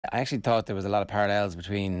I actually thought there was a lot of parallels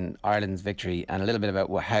between Ireland's victory and a little bit about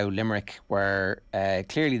how Limerick were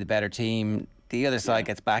clearly the better team. The other side Yeah.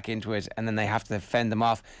 gets back into it, and then they have to fend them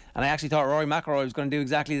off. And I actually thought Rory McIlroy was going to do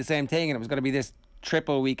exactly the same thing, and it was going to be this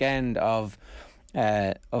triple weekend of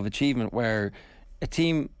achievement where a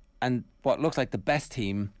team and what looks like the best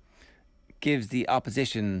team gives the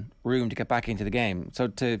opposition room to get back into the game. So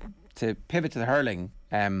to pivot to the hurling,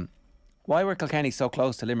 why were Kilkenny so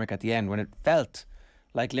close to Limerick at the end when it felt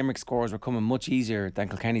like Limerick scores were coming much easier than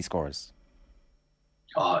Kilkenny scores?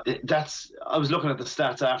 That's. I was looking at the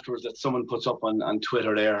stats afterwards that someone puts up on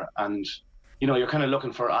Twitter there, and you're kind of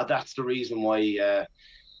looking for that's the reason why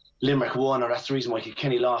Limerick won, or that's the reason why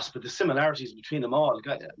Kilkenny lost. But the similarities between them all,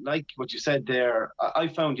 like what you said there, I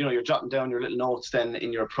found you're jotting down your little notes then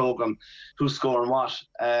in your program, who's scoring what,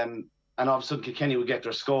 and all of a sudden Kilkenny would get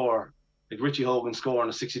their score, like Richie Hogan score in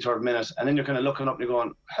the 63rd minute, and then you're kind of looking up and you're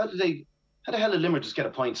going, how the hell did Limerick just get a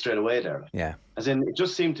point straight away there? Yeah. As in, it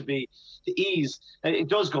just seemed to be the ease. It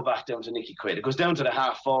does go back down to Nicky Quaid. It goes down to the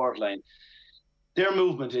half forward line. Their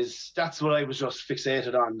movement that's what I was just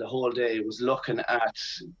fixated on the whole day, was looking at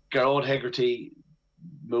Gerard Hegarty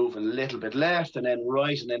moving a little bit left and then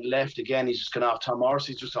right and then left again. He's just gone off. Tom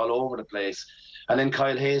Morrissey's just all over the place. And then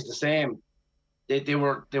Kyle Hayes the same. They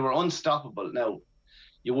were unstoppable. Now,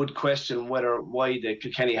 you would question why the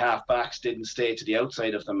Kilkenny half-backs didn't stay to the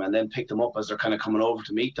outside of them and then pick them up as they're kind of coming over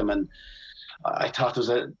to meet them. And I thought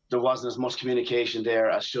there wasn't as much communication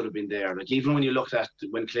there as should have been there. Like, even when you looked at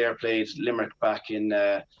when Clare played Limerick back in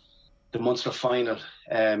the Munster final,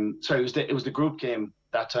 it was the group game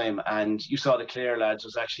that time, and you saw the Clare lads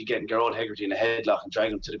was actually getting Gerard Hegarty in a headlock and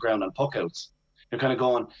dragging him to the ground on puckouts. You're kind of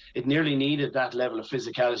going, it nearly needed that level of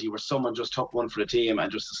physicality where someone just took one for the team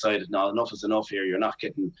and just decided, no, enough is enough here. You're not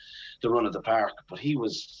getting the run of the park. But he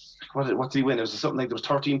was, what did he win? It was something like there was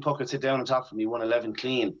 13 puckets hit down on top of him. He won 11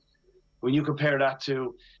 clean. When you compare that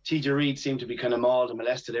to TJ Reid, seemed to be kind of mauled and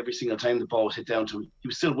molested every single time the ball was hit down to him. He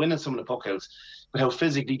was still winning some of the puckouts, but how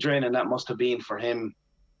physically draining that must have been for him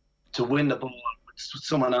to win the ball with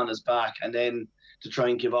someone on his back and then to try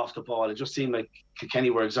and give off the ball. It just seemed like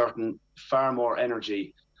Kilkenny were exerting far more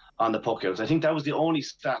energy on the puckouts. I think that was the only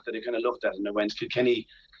stat that I kind of looked at, and it went Kilkenny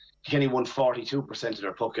won 42% of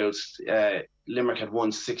their puckouts. Limerick had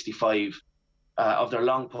won 65 of their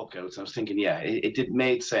long puckouts. I was thinking, yeah, it did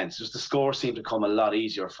made sense. Just the score seemed to come a lot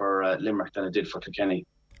easier for Limerick than it did for Kilkenny.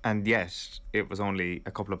 And yet, it was only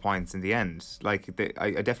a couple of points in the end. Like,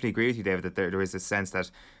 I definitely agree with you, David, that there is a sense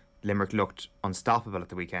that Limerick looked unstoppable at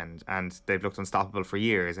the weekend, and they've looked unstoppable for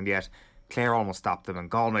years, and yet Clare almost stopped them and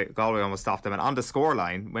Galway almost stopped them. And on the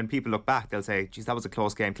scoreline, when people look back, they'll say, geez, that was a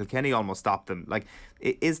close game. Kilkenny almost stopped them. Like,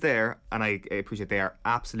 is there, and I appreciate they are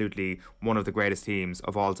absolutely one of the greatest teams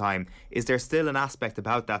of all time, is there still an aspect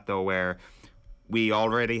about that, though, where we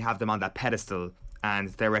already have them on that pedestal and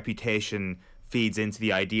their reputation feeds into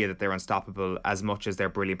the idea that they're unstoppable as much as their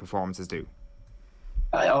brilliant performances do?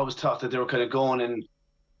 I always thought that they were kind of going in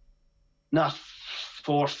not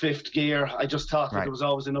fourth, fifth gear. I just thought that there was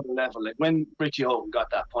always another level. Like when Richie Hogan got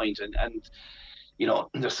that point, and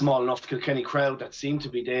the small enough Kilkenny crowd that seemed to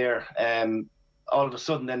be there, all of a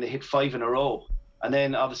sudden then they hit 5 in a row. And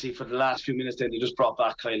then obviously for the last few minutes then they just brought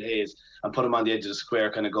back Kyle Hayes and put him on the edge of the square,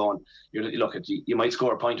 kind of going, you might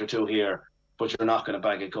score a point or two here, but you're not going to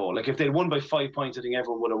bag a goal. Like if they'd won by 5 points, I think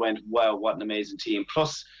everyone would have went, wow, what an amazing team.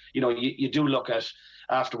 Plus, you do look at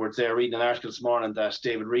afterwards there, reading an article this morning that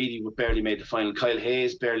David Reedy barely made the final. Kyle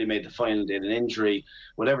Hayes barely made the final. They had an injury.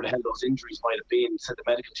 Whatever the hell those injuries might have been, said the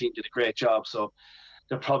medical team did a great job. So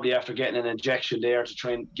they're probably after getting an injection there to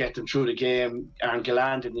try and get them through the game. Aaron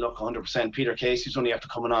Gillan didn't look 100%. Peter Casey's only after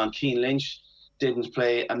coming on. Keane Lynch didn't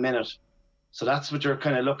play a minute. So that's what you're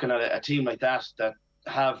kind of looking at, a team like that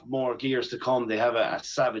have more gears to come. They have a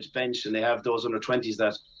savage bench, and they have those under 20s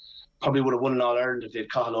that probably would have won an All-Ireland if they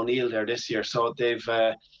had Cathal O'Neill there this year. So they've,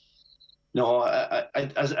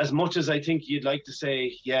 as much as I think you'd like to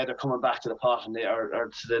say, yeah, they're coming back to the pot and they are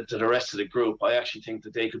to the rest of the group, I actually think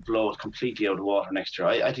that they could blow it completely out of the water next year.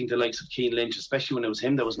 I think the likes of Keane Lynch, especially when it was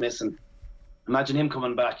him that was missing, imagine him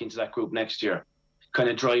coming back into that group next year, kind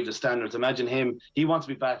of drive the standards. Imagine him, he wants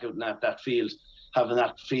to be back out in that field, having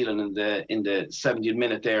that feeling in the 70th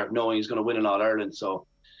minute there, knowing he's going to win an All-Ireland. So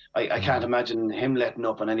I can't imagine him letting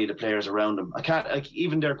up on any of the players around him. I can't,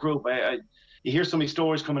 even their group. You hear so many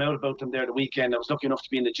stories coming out about them there the weekend. I was lucky enough to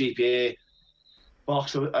be in the GPA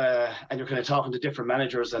box, and you're kind of talking to different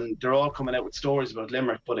managers, and they're all coming out with stories about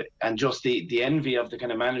Limerick, and just the envy of the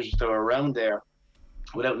kind of managers that are around there,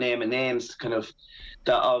 without naming names, kind of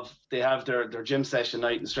they have their gym session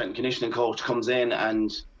night, and strength and conditioning coach comes in,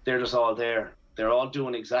 and they're just all there. They're all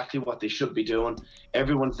doing exactly what they should be doing.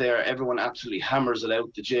 Everyone's there. Everyone absolutely hammers it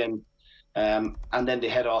out the gym. And then they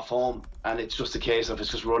head off home, and it's just a case of it's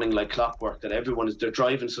just running like clockwork, that they're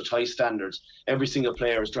driving such high standards. Every single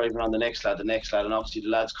player is driving on the next lad, and obviously the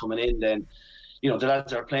lads coming in then, the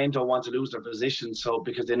lads that are playing don't want to lose their position, so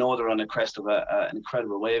because they know they're on the crest of an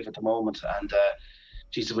incredible wave at the moment. And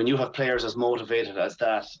Jesus, when you have players as motivated as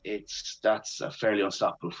that, that's a fairly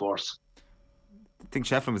unstoppable force. I think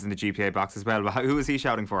Shefflin was in the GPA box as well, but who was he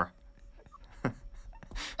shouting for?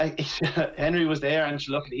 Henry was there, and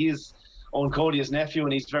look, he's Owen Cody, his nephew,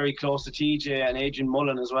 and he's very close to TJ and Adrian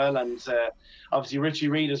Mullen as well, and obviously Richie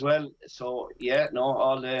Reid as well. So yeah, no,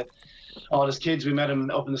 all his kids, we met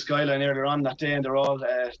him up in the skyline earlier on that day, and they're all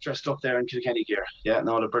dressed up there in Kilkenny gear. Yeah,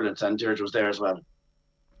 no, they're brilliant, and Deirdre was there as well.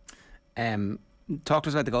 Talk to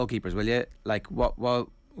us about the goalkeepers, will you? Like what?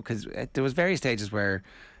 Because there was various stages where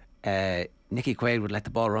Nicky Quaid would let the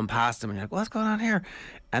ball run past him, and you're like, what's going on here?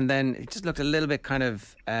 And then it just looked a little bit kind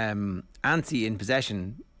of antsy in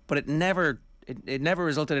possession, but it never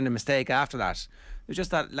resulted in a mistake after that. It was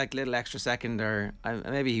just that like little extra second, or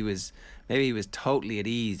maybe he was totally at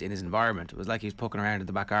ease in his environment. It was like he was poking around in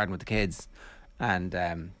the back garden with the kids, and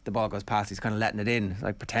the ball goes past. He's kind of letting it in,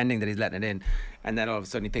 like pretending that he's letting it in, and then all of a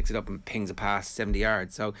sudden he picks it up and pings it past 70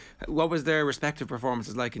 yards. So, what was their respective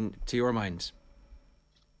performances like to your mind?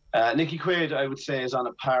 Nicky Quaid, I would say, is on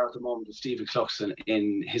a par at the moment with Stephen Cluxton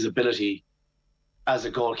in his ability as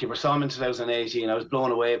a goalkeeper. Saw him in 2018. I was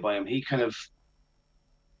blown away by him. He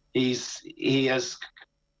has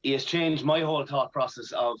changed my whole thought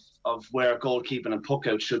process of where goalkeeping and puck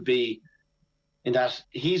out should be. In that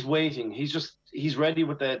he's waiting. He's ready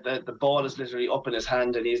with the ball is literally up in his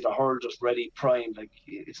hand, and he's the hurl just ready, primed. Like,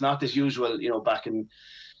 it's not this usual, back in,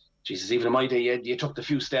 Jesus, even in my day, you took the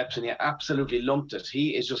few steps and you absolutely lumped it.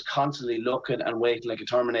 He is just constantly looking and waiting like a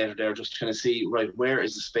Terminator there, just trying to see, right, where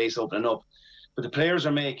is the space opening up? But the players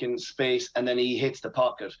are making space, and then he hits the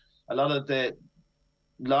pocket. A lot of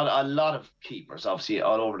keepers, obviously,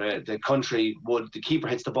 all over the country, the keeper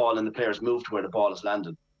hits the ball and the players move to where the ball is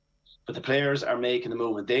landed. But the players are making the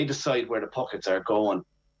movement. They decide where the pockets are going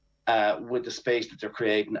with the space that they're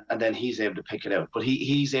creating, and then he's able to pick it out. But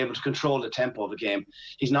he's able to control the tempo of the game.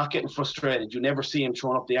 He's not getting frustrated. You never see him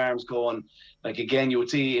throwing up the arms going, like, again, you would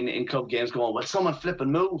see in club games going, well, someone flip and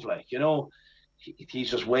move, like, he's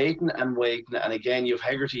just waiting. And again, you have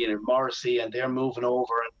Herity and Morrissey, and they're moving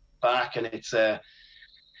over and back, and it's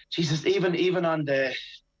Jesus, even on the,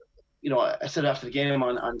 I said after the game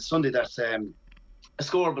on Sunday that a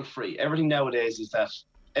scoreable free. Everything nowadays is that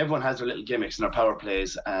everyone has their little gimmicks in their power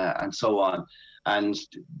plays and so on. And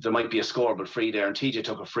there might be a scoreable free there, and TJ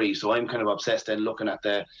took a free. So I'm kind of obsessed then looking at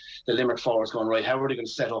the Limerick forwards going, right, how are they going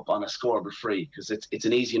to set up on a scoreable free? Because it's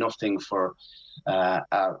an easy enough thing for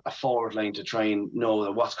a forward line to try and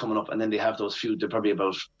know what's coming up, and then they have they're probably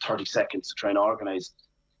about 30 seconds to try and organise.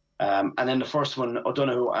 And then the first one,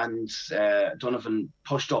 O'Donoghue and Donovan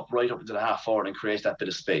pushed up right up into the half forward and created that bit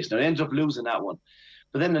of space. Now they ended up losing that one.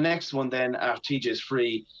 But then the next one, then after TJ's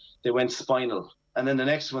free, they went spinal. And then the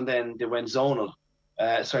next one, then they went zonal.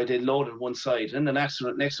 They loaded one side. And then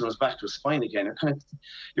the next one was back to a spine again.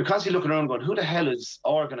 You're constantly looking around going, who the hell is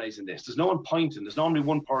organising this? There's no one pointing. There's normally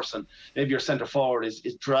one person. Maybe your centre forward is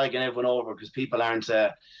dragging everyone over because people aren't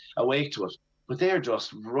awake to it. But they're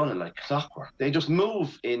just running like clockwork. They just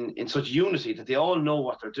move in such unity that they all know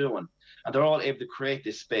what they're doing. And they're all able to create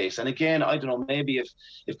this space. And again, I don't know, maybe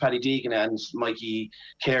if Paddy Deegan and Mikey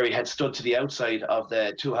Carey had stood to the outside of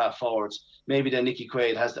the two half forwards, maybe then Nicky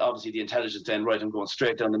Quaid has obviously the intelligence then, right, I'm going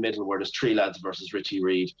straight down the middle where there's three lads versus Richie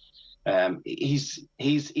Reid. He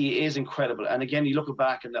is incredible. And again, you look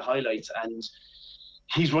back in the highlights and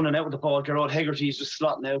he's running out with the ball. Gerard Hegarty is just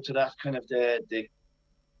slotting out to that kind of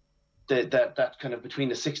that kind of between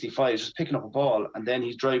the 65s, just picking up a ball, and then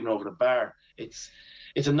he's driving over the bar. It's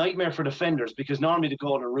a nightmare for defenders, because normally the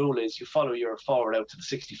golden rule is you follow your forward out to the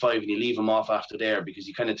 65 and you leave him off after there, because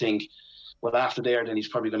you kind of think, well, after there, then he's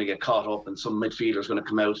probably going to get caught up and some midfielder's going to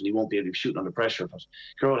come out and he won't be able to be shooting under pressure. But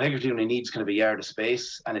Gerard Hegarty only needs kind of a yard of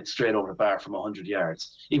space, and it's straight over the bar from 100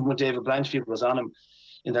 yards. Even when David Blanchfield was on him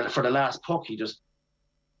for the last puck, he just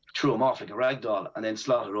threw him off like a rag doll and then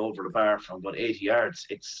slotted over the bar from about 80 yards.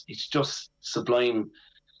 It's just sublime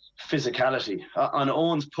physicality. On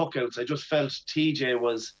Owen's puckouts, I just felt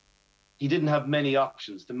TJ he didn't have many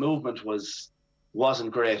options. The movement was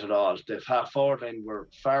wasn't great at all. The half forward line were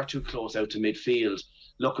far too close out to midfield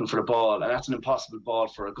looking for the ball, and that's an impossible ball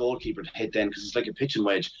for a goalkeeper to hit then, because it's like a pitching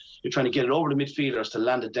wedge. You're trying to get it over the midfielders to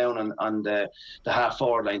land it down on the half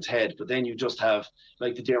forward line's head, but then you just have,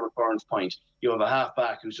 like the Dermot Burns point, you have a half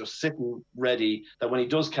back who's just sitting ready, that when he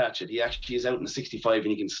does catch it, he actually is out in the 65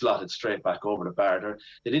 and he can slot it straight back over the bar.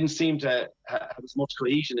 They didn't seem to have as much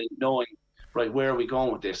cohesion in knowing, right, where are we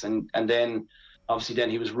going with this? And then obviously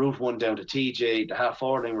then he was route one down to TJ. The half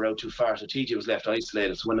forward line were out too far, so TJ was left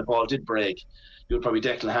isolated. So when the ball did break, you would probably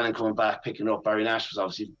Declan Hannon coming back, picking up. Barry Nash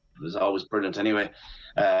was always brilliant anyway.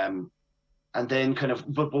 And then kind of,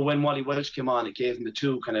 but when Wally Welch came on, it gave him the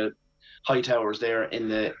two kind of high towers there in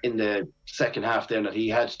the second half there, that he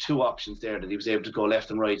had two options there, that he was able to go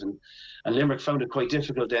left and right. And Limerick found it quite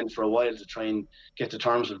difficult then for a while to try and get to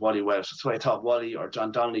terms with Wally Welch. That's why I thought Wally or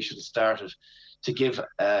John Donnelly should have started to give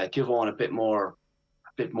Owen a bit more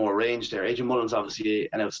range there. Adrian Mullen's obviously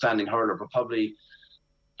an outstanding hurler, but probably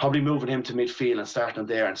moving him to midfield and starting him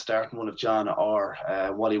there and starting one of John or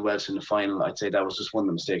Wally Welch in the final, I'd say that was just one of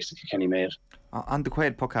the mistakes that Kilkenny made. On the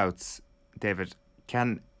Quaid puckouts, David,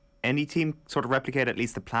 can any team sort of replicate at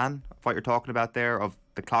least the plan of what you're talking about there, of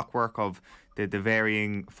the clockwork, of the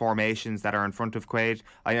varying formations that are in front of Quaid?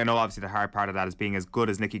 I know obviously the hard part of that is being as good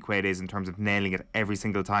as Nicky Quaid is in terms of nailing it every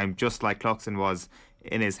single time, just like Cluxton was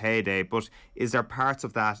in his heyday. But is there parts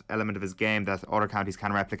of that element of his game that other counties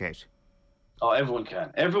can replicate? Oh, everyone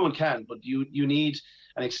can, but you need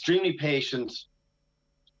an extremely patient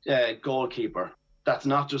goalkeeper that's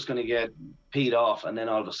not just going to get peed off and then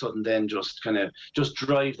all of a sudden then just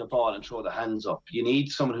drive the ball and throw the hands up. You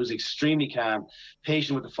need someone who's extremely calm,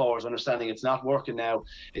 patient with the forwards, understanding it's not working now,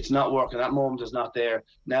 it's not working, that moment is not there,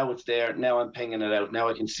 now it's there, now I'm pinging it out, now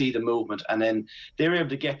I can see the movement, and then they're able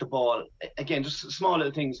to get the ball. Again, just small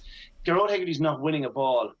little things. Gerard Hegarty's not winning a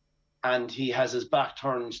ball and he has his back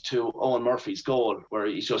turned to Owen Murphy's goal, where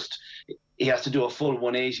he has to do a full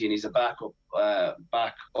 180 and he's a back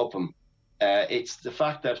up him. It's the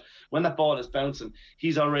fact that when that ball is bouncing,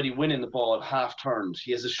 he's already winning the ball half turned.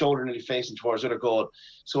 He has his shoulder nearly facing towards the other goal.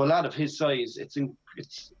 So a lad of his size, it's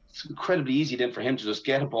incredibly easy then for him to just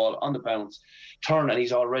get a ball on the bounce, turn, and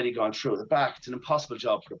he's already gone through the back. It's an impossible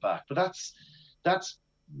job for the back. But that's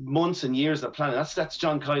months and years of planning. That's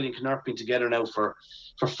John Kiley and Kinnerk been together now for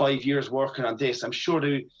 5 years working on this. I'm sure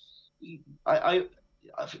I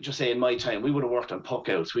just say in my time, we would have worked on puck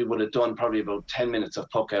outs. We would have done probably about 10 minutes of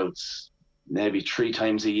puck outs maybe 3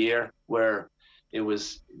 times a year, where it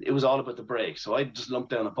was all about the break. So I'd just lump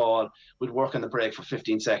down a ball, we'd work on the break for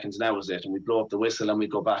 15 seconds, and that was it, and we'd blow up the whistle and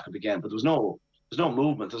we'd go back up again. But there's no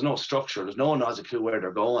movement, there's no structure, no one has a clue where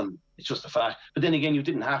they're going. It's just a fact. But then again, you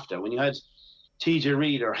didn't have to. When you had TJ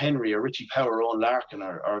Reid or Henry or Richie Power or Owen Larkin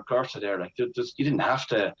or Gerta there, like, you didn't have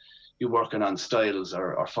to be working on styles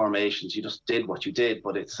or formations. You just did what you did.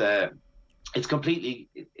 But it's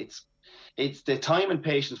the time and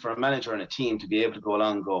patience for a manager and a team to be able to go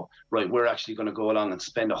along and go, right, we're actually going to go along and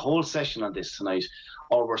spend a whole session on this tonight,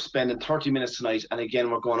 or we're spending 30 minutes tonight, and again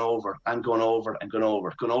we're going over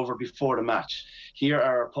before the match. Here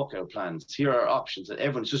are our puck out plans, here are our options, and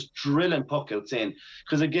everyone's just drilling puck outs in.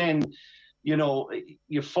 Because again, you know,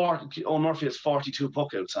 Owen Murphy has 42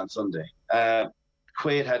 puck outs on Sunday.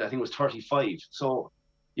 Quaid had, I think it was 35. So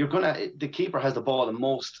the keeper has the ball the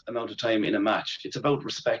most amount of time in a match. It's about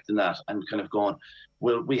respecting that and kind of going,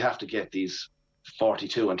 well, we have to get these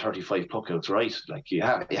 42 and 35 puck outs right. Like you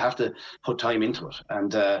have to put time into it.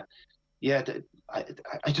 And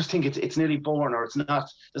I just think it's nearly boring, or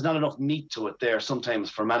there's not enough meat to it there sometimes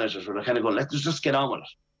for managers, where they're kind of going, let's just get on with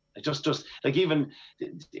it. Just like, even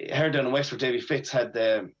heard down in Westford, Davy Fitz had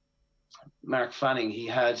Mark Fanning, he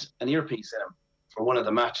had an earpiece in him for one of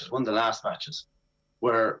the last matches,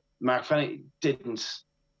 where Mark Fanning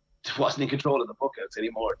wasn't in control of the puckouts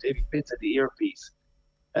anymore. Davy Fitz had the earpiece,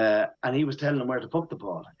 and he was telling him where to puck the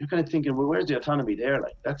ball. You're kind of thinking, well, where's the autonomy there?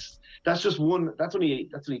 Like that's just one. That's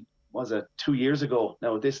only was it 2 years ago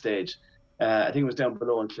now at this stage. I think it was down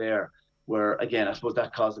below in Clare, where again I suppose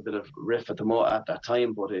that caused a bit of riff at that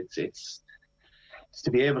time. But it's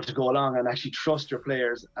to be able to go along and actually trust your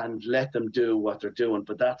players and let them do what they're doing.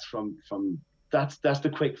 But that's that's the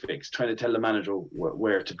quick fix, trying to tell the manager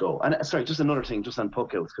where to go. And sorry, just another thing, just on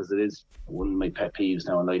puckouts, because it is one of my pet peeves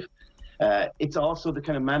now in life. It's also the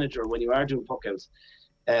kind of manager, when you are doing puckouts,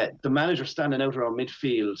 the manager standing out around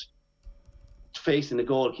midfield, facing the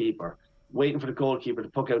goalkeeper, waiting for the goalkeeper to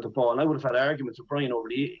puck out the ball. And I would have had arguments with Brian over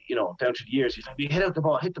down through the years. He's like, you hit out the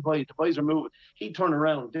ball, hit the boys are moving. He'd turn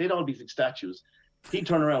around, they'd all be like statues. He'd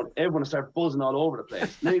turn around, everyone would start buzzing all over the place.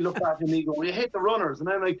 And then he'd look back at me going, you hit the runners. And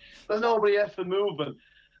I'm like, there's nobody effing moving.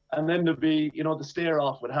 And then there'd be, the stare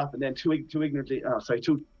off would happen. Then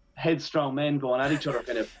two headstrong men going at each other,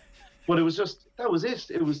 kind of. But it was just, that was it.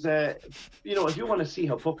 It was, if you want to see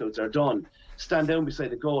how puckouts are done, stand down beside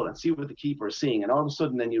the goal and see what the keeper is seeing. And all of a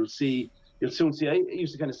sudden, then you'll soon see. I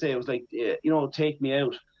used to kind of say, it was like, take me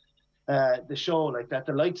out. The show like that,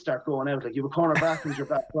 the lights start going out. Like you have a corner back who's your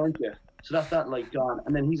back front you. So that's that light gone.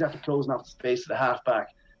 And then he's after closing off the space of the half back.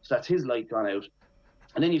 So that's his light gone out.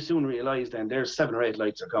 And then you soon realise then there's 7 or 8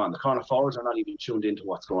 lights are gone. The corner forwards are not even tuned into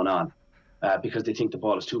what's going on because they think the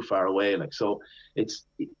ball is too far away. Like, so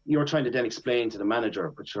you're trying to then explain to the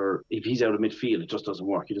manager, but if he's out of midfield, it just doesn't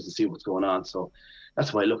work. He doesn't see what's going on. So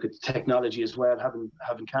that's why I look at technology as well,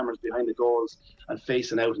 having cameras behind the goals and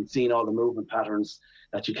facing out and seeing all the movement patterns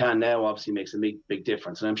that you can now obviously makes a big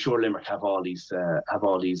difference. And I'm sure Limerick have all these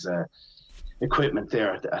equipment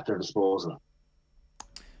there at their disposal.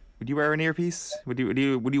 Would you wear an earpiece? Would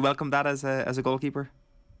you welcome that as a goalkeeper?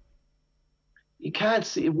 You can't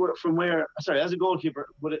see from where. Sorry, as a goalkeeper,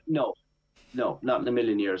 would it? No, not in a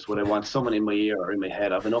million years would I want someone in my ear or in my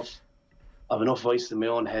head. I've enough voice in my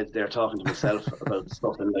own head there talking to myself about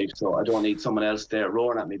stuff in life, so I don't need someone else there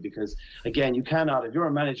roaring at me, because again, you cannot, if you're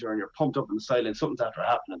a manager and you're pumped up in the silence, something's after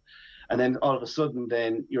happening, and then all of a sudden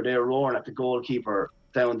then you're there roaring at the goalkeeper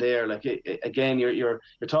down there. Like again, you're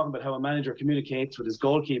talking about how a manager communicates with his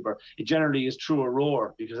goalkeeper. It generally is through a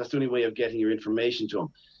roar, because that's the only way of getting your information to him.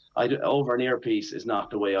 Over an earpiece is not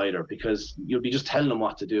the way either, because you'll be just telling them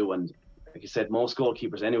what to do. And like you said, most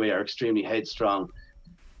goalkeepers anyway are extremely headstrong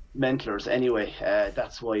mentalers anyway.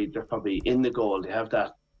 That's why they're probably in the goal. They have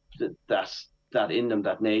that in them,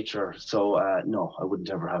 that nature. So no, I wouldn't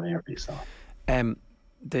ever have an earpiece on.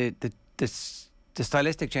 The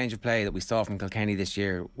stylistic change of play that we saw from Kilkenny this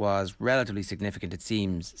year was relatively significant, it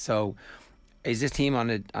seems. So is this team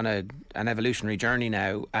on an evolutionary journey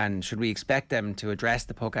now, and should we expect them to address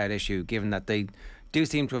the puck out issue, given that they do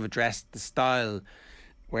seem to have addressed the style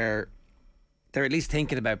where they're at least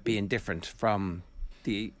thinking about being different from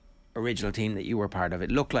the original team that you were part of?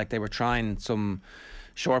 It looked like they were trying some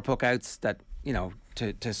short puck outs that,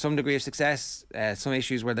 to some degree of success, some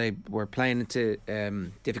issues where they were playing into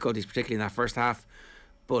difficulties, particularly in that first half.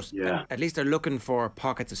 But yeah, at least they're looking for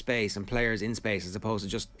pockets of space and players in space, as opposed to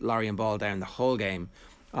just lorrying ball down the whole game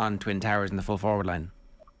on Twin Towers in the full forward line.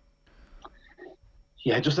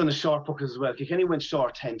 Yeah, just on the short puck as well. Kilkenny went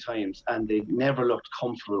short 10 times and they never looked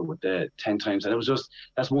comfortable with the 10 times. And it was just,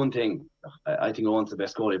 that's one thing. I think Owen's the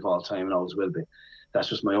best goalie of all time and always will be. That's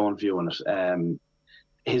just my own view on it.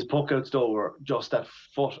 His puck outs though were just that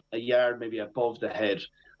foot, a yard maybe above the head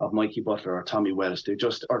of Mikey Butler or Tommy Wells. They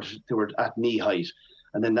were at knee height.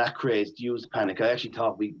 And then that creates huge panic. I actually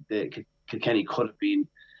thought Kilkenny could have been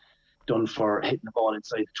done for hitting the ball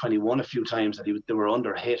inside the 21 a few times, that they were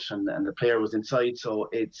under hit and the player was inside. So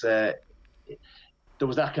it's there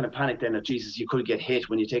was that kind of panic then that, Jesus, you could get hit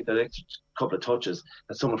when you take that extra couple of touches,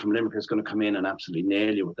 that someone from Limerick is going to come in and absolutely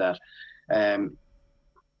nail you with that.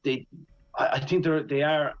 I think they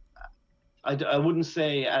are. I wouldn't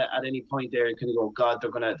say at any point there you kind of go, God,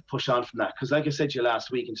 they're going to push on from that, because like I said to you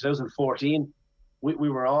last week, in 2014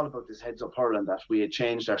 we were all about this heads up hurling, that we had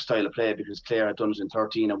changed our style of play because Clare had done it in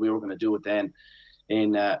 13 and we were going to do it then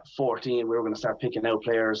in 14. We were going to start picking out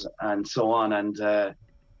players and so on, and it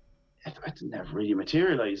never really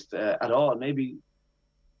materialised at all. Maybe,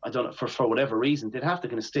 I don't know, for whatever reason they'd have to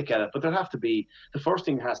kind of stick at it, but the first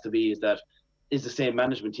thing has to be is the same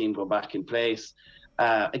management team go back in place.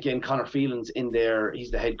 Again, Conor Phelan's in there,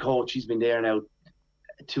 he's the head coach, he's been there now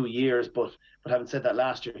 2 years, but having said that,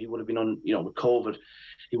 last year he would have been on, with COVID,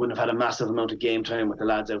 he wouldn't have had a massive amount of game time with the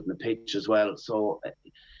lads out on the pitch as well. So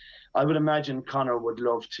I would imagine Conor would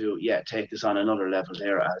love to, take this on another level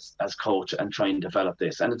there as coach and try and develop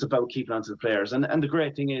this. And it's about keeping on to the players. And the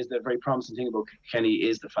great thing is, the very promising thing about Kenny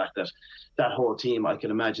is the fact that whole team, I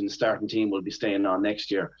can imagine the starting team will be staying on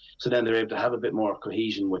next year. So then they're able to have a bit more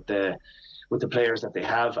cohesion with the players that they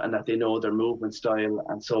have, and that they know their movement style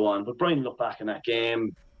and so on. But Brian looked back in that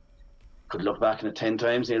game, could look back in it 10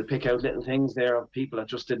 times, and he'll pick out little things there of people that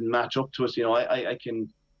just didn't match up to us. I can,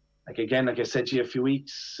 like I said to you a few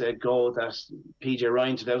weeks ago, that PJ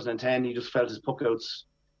Ryan 2010, he just felt his puck outs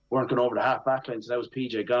weren't going over the half back line, so that was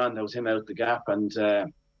PJ gone, that was him out the gap. And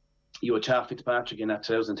you had Chad Fitzpatrick in that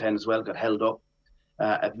 2010 as well, got held up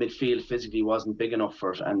at midfield, physically wasn't big enough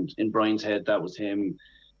for it, and in Brian's head that was him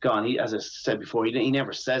gone. He, as I said before, he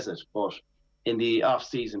never says it, but in the off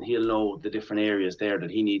season he'll know the different areas there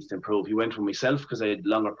that he needs to improve. He went for myself because I had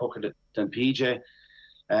longer puck than PJ.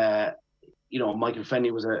 Michael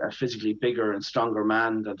Fenney was a physically bigger and stronger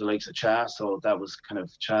man than the likes of Chaz, so that was kind of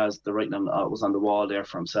Chaz, the writing was on the wall there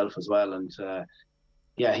for himself as well. And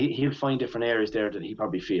yeah, he'll find different areas there that he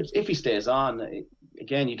probably feels. If he stays on,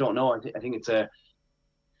 again, you don't know. I think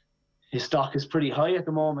his stock is pretty high at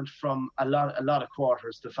the moment from a lot of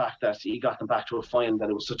quarters. The fact that he got them back to a final, that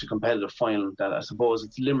it was such a competitive final, that I suppose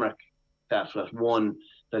it's Limerick that won,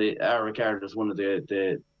 that are regarded as one of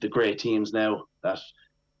the great teams now, that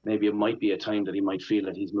maybe it might be a time that he might feel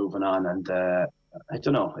that he's moving on. And I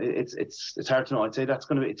don't know. It's hard to know. I'd say it's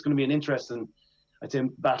going to be an interesting, I'd say,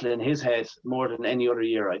 battle in his head more than any other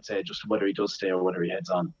year. I'd say, just whether he does stay or whether he heads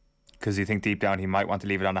on. Because you think deep down he might want to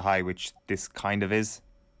leave it on a high, which this kind of is.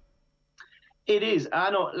 It is.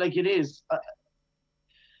 I know, like it is.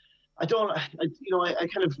 I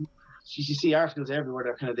kind of, you see articles everywhere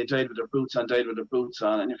that kind of they died with their boots on,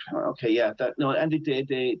 and you're kind of, okay, yeah, that no, and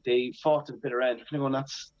they fought to the bitter end. You're kind of going,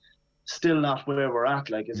 that's still not where we're at.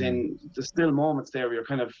 Like, as in, there's still moments there where you're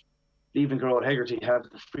kind of leaving Gerard Hegarty have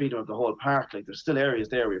the freedom of the whole park. Like, there's still areas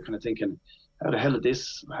there where you're kind of thinking, how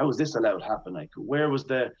is this allowed to happen? Like, where was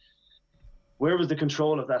the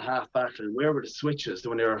control of that half back line? Where were the switches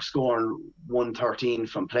when they were scoring 113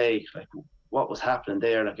 from play? Like, what was happening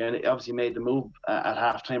there? Like, and it obviously made the move at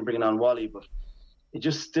half time, bringing on Wally, but it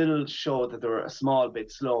just still showed that they were a small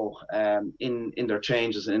bit slow in their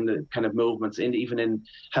changes, in the kind of movements, even in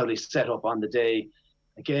how they set up on the day.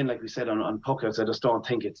 Again, like we said on puckouts, I just don't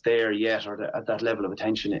think it's there yet, or at that level of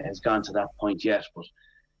attention it has gone to that point yet. But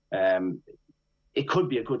it could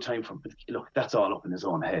be a good time for him. But look, that's all up in his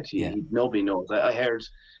own head. Nobody knows. I heard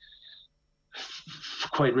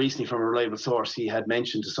quite recently from a reliable source, he had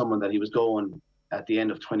mentioned to someone that he was going at the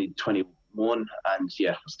end of 2021 and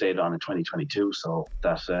stayed on in 2022. So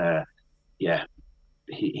that,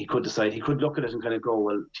 he could decide, he could look at it and kind of go,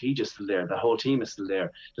 well, TJ is still there. The whole team is still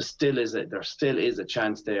there. There still is a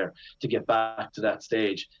chance there to get back to that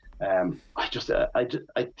stage.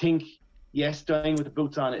 I think, yes, dying with the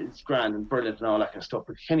boots on, it's grand and brilliant and all that kind of stuff.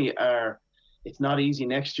 But Kenny it's not easy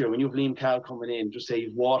next year when you have Liam Cal coming in. Just say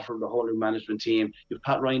you've Water, the whole new management team. You've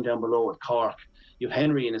Pat Ryan down below at Cork. You've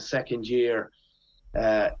Henry in his second year.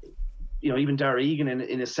 Even Dara Egan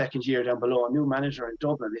in his second year down below. A new manager in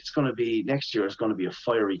Dublin. Next year is going to be a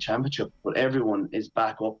fiery championship. But everyone is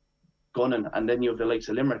back up, gunning. And then you have the likes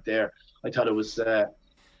of Limerick there. I thought it was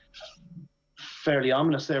fairly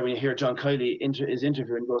ominous there when you hear John Kiley his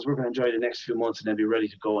interview and goes, we're going to enjoy the next few months and then be ready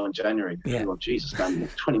to go in January. Yeah. Go, Jesus, man,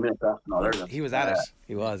 20 minutes after All-Ireland. He was at it.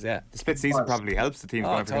 He was, yeah. The split season probably helps the team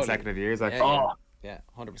going for consecutive years. Yeah,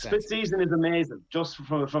 100%. Split season is amazing. Just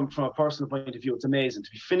from a personal point of view, it's amazing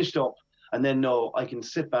to be finished up and then know I can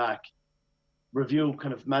sit back, review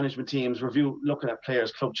kind of management teams, looking at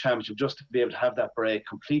players, club championship, just to be able to have that break,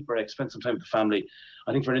 complete break, spend some time with the family.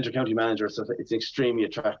 I think for an intercounty manager, it's an extremely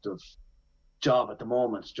attractive job at the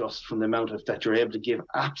moment, just from the amount of that you're able to give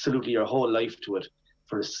absolutely your whole life to it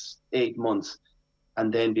for 8 months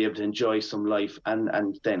and then be able to enjoy some life, and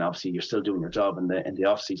then obviously you're still doing your job, and the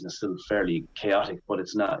off season is still fairly chaotic, but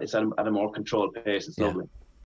it's at a more controlled pace. It's lovely.